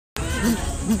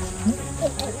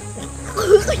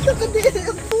Kaya ka din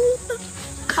ang puta.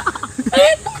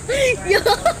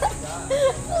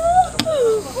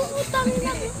 Putang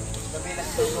na.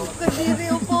 Kadiri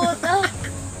ang puta.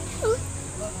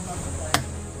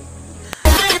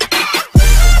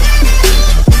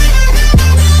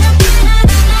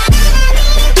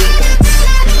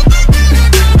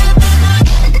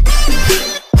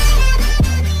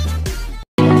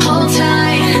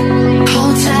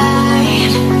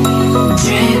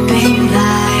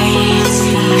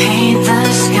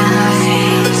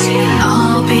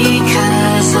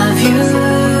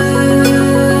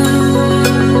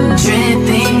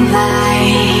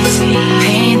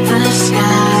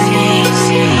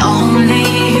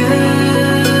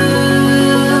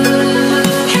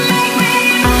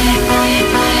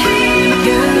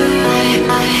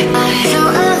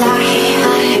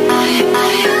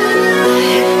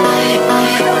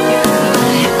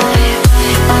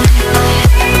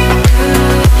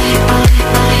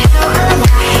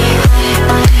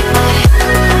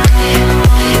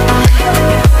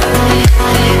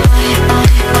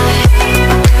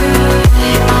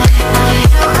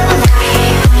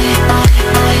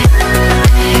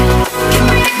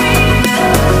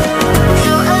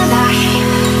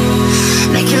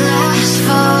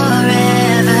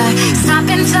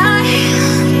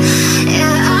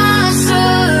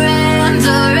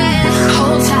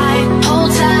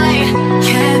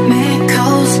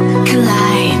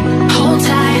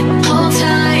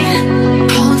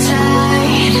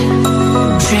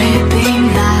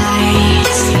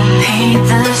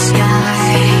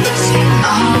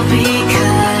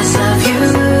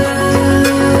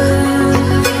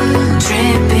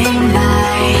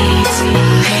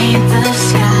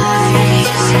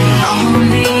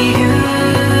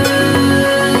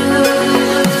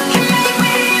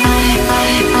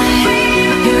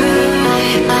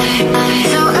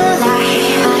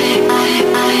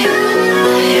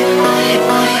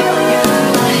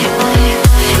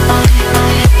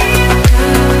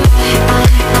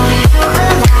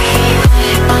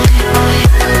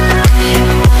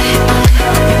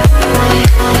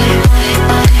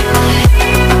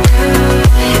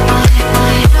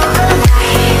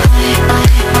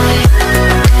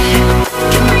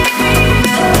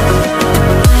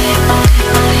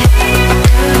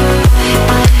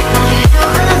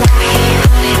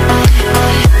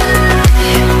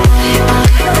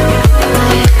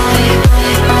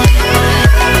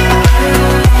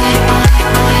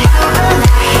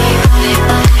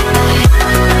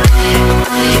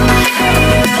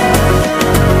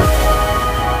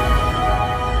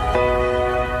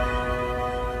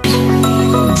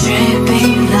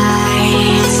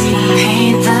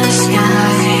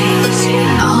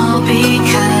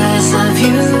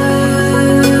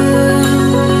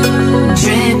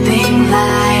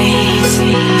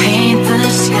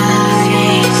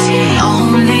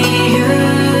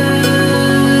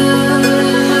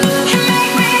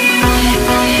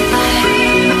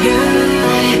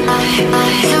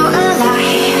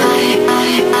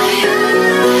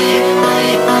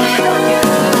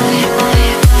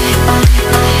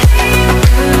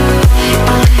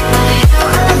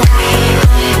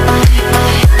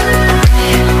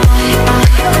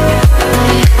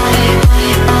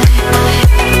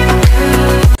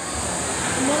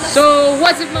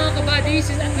 What's up mga kabadis?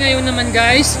 At ngayon naman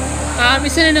guys,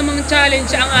 isa na namang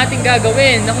challenge ang ating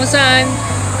gagawin na kung saan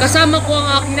kasama ko ang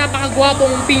aking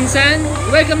napakagwapong pinsan.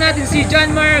 Welcome natin si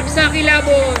John Mark sa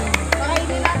Kilabon.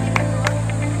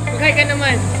 Maghay ka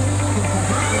naman.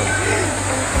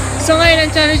 So ngayon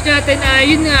ang challenge natin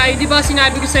ay yun nga, di ba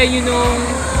sinabi ko sa inyo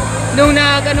nung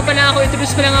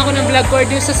introduce pa lang ako ng vlog ko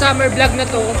dun sa summer vlog na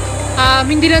to.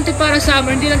 Hindi lang to para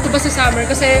summer, hindi lang to basta summer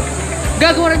kasi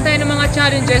gagawa rin tayo ng mga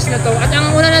challenges na to. At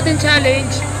ang una natin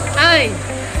challenge ay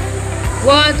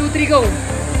 1, 2, 3, go!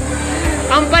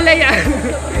 Ampalaya!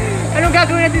 Anong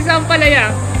gagawin natin sa Ampalaya?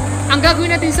 Ang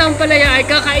gagawin natin sa Ampalaya ay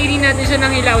kakainin natin siya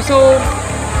ng ilaw. So,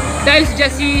 dahil si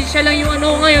Jessie, siya lang yung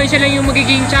ngayon, siya lang yung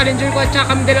magiging challenger ko at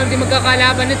saka kami dalawang din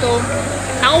magkakalaban nito.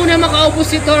 Ang una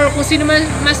maka-opos ito or kung sino man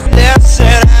mas...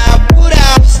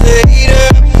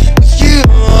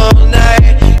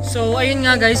 So, ayun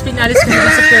nga guys, pinalis ko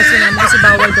na sa pwesto namin kasi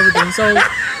bawal daw din. So,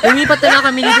 lumipat na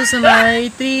kami dito sa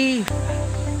may tree,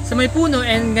 sa may puno.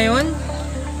 And ngayon,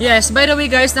 yes, by the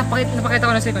way guys, napakita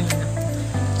ko na sa kanina.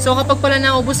 So, kapag pala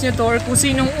naubos nyo to or kung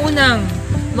sinong unang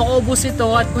makaubos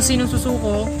ito at kung sinong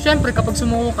susuko, syempre kapag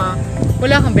sumuko ka,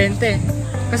 wala kang 20.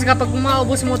 Kasi kapag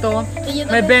maubos mo to,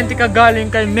 may 20 ka galing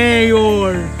kay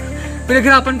Mayor.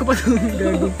 Pinaghirapan ko pa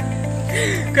ito.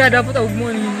 Kaya dapat huwag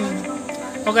mo.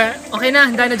 Okay na,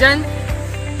 handa na dyan?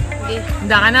 Okay.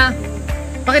 Handa ka na?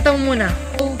 Pakita mo muna.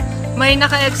 May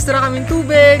naka-extra kaming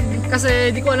tubig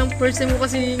kasi di ko alam, first time ko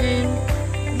kasi ngayon.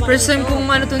 First time kong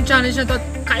ano tong challenge na to at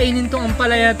kainin tong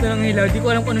ampalaya to ng hilaw. Di ko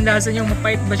alam kung anong lasa niya,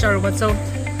 mapait ba siya or what. So,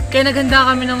 kaya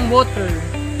naghanda kami ng water.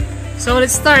 So,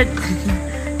 let's start.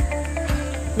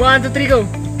 1, 2, 3, go!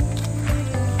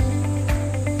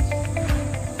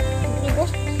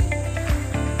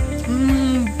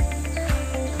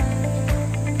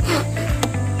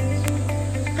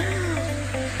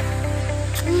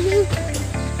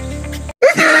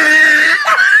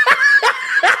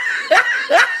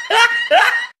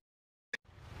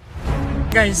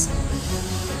 Guys,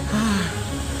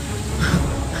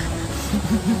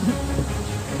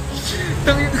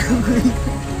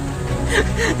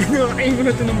 nakakain ko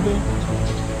na ito ng buo.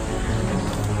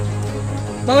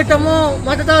 Bakit mo?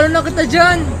 Matatalo na kita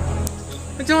dyan!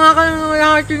 At yung nga ka lang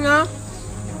nangyayakin ha?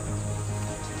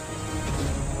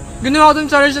 Ginawa ko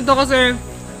itong challenge na to kasi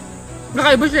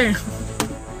nakaiba siya eh.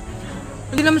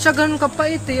 Hindi naman siya ganun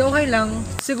kapait eh, okay lang.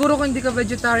 Siguro kung hindi ka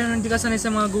vegetarian, hindi ka sanay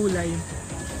sa mga gulay,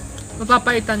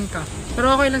 mapapaitan ka.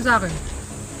 Pero okay lang sa akin.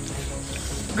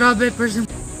 Grabe, person.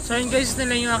 So yun guys, na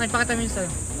lang yung akin. Pakita mo yun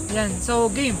sa'yo. Yan. So,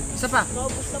 game. Isa pa.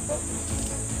 Naubos na po.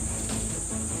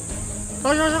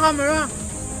 Pakita sa camera.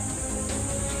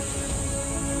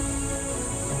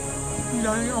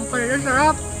 Yan yung ampalaya.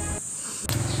 Sarap.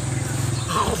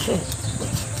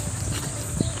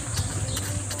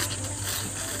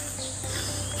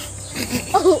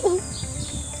 Oo.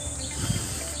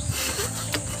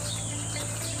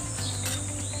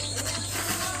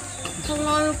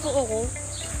 Sumano po ako.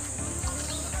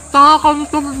 Taka kami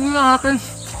ito na akin.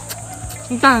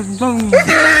 Tandang.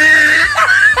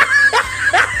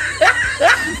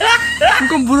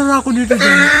 Mukhang bulala ako dito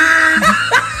dyan.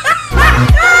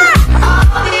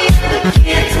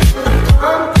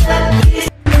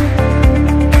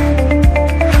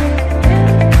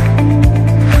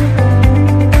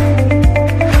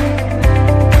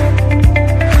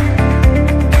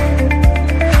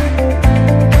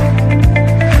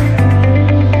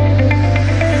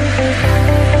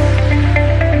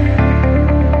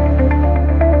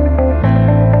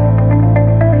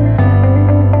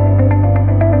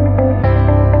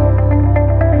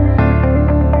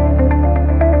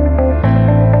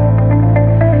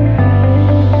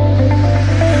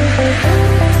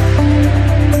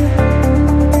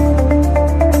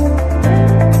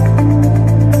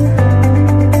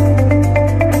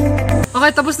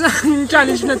 Okay, tapos na yung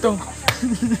challenge na to.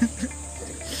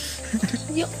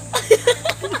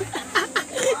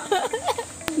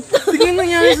 Tingnan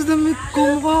nangyari sa damit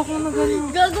ko. Mukha ako na gano'n.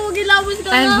 Gago, gilamos ka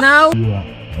And na. now,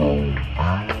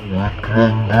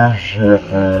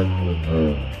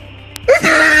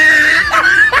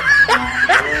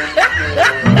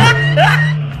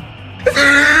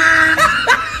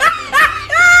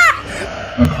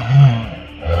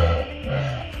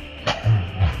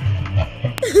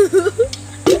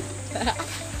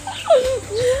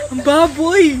 ang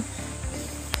baboy!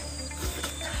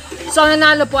 So, ang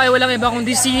nanalo po ay walang iba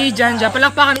kundi si Janja.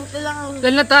 Palakpakan. Ito lang.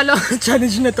 Dahil natalo ang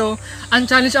challenge na to. Ang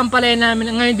challenge ang palaya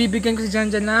namin. Ngayon, bibigyan ko si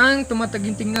Janja ng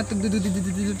tumataginting na 20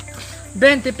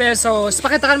 pesos.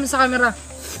 Pakita ka naman sa camera.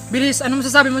 Bilis, ano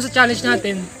masasabi mo sa challenge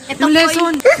natin? Ito Yung po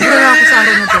lesson. Wala ako sa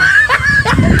araw na to.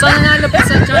 So, ang nanalo po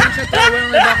sa challenge na to. Walang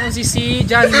iba kung si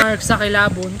John Mark sa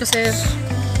Kilabon. Kasi,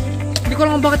 hindi ko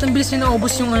alam bakit ang bilis niya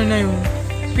naubos yung ano na yun.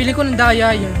 Pili ko ng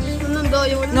daya yan. Anong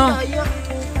daya? Walang daya.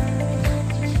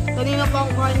 Kanina pa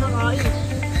ako kain na kain.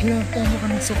 Wala po ako ka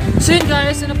ng suko. So yun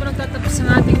guys, ano po nagtatapos ang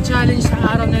ating challenge sa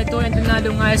araw na ito. And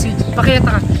nanalo nga si...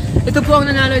 Pakita ka. Ito po ang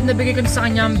nanalo at nabigay ko sa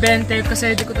kanya ang 20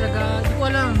 kasi di ko talaga... Di ko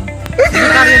alam.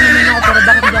 Vegetarian naman ako pero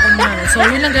bakit hindi ako nanalo. So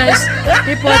yun lang guys.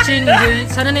 Keep watching.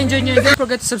 Sana na-enjoy nyo. Don't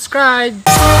forget to subscribe.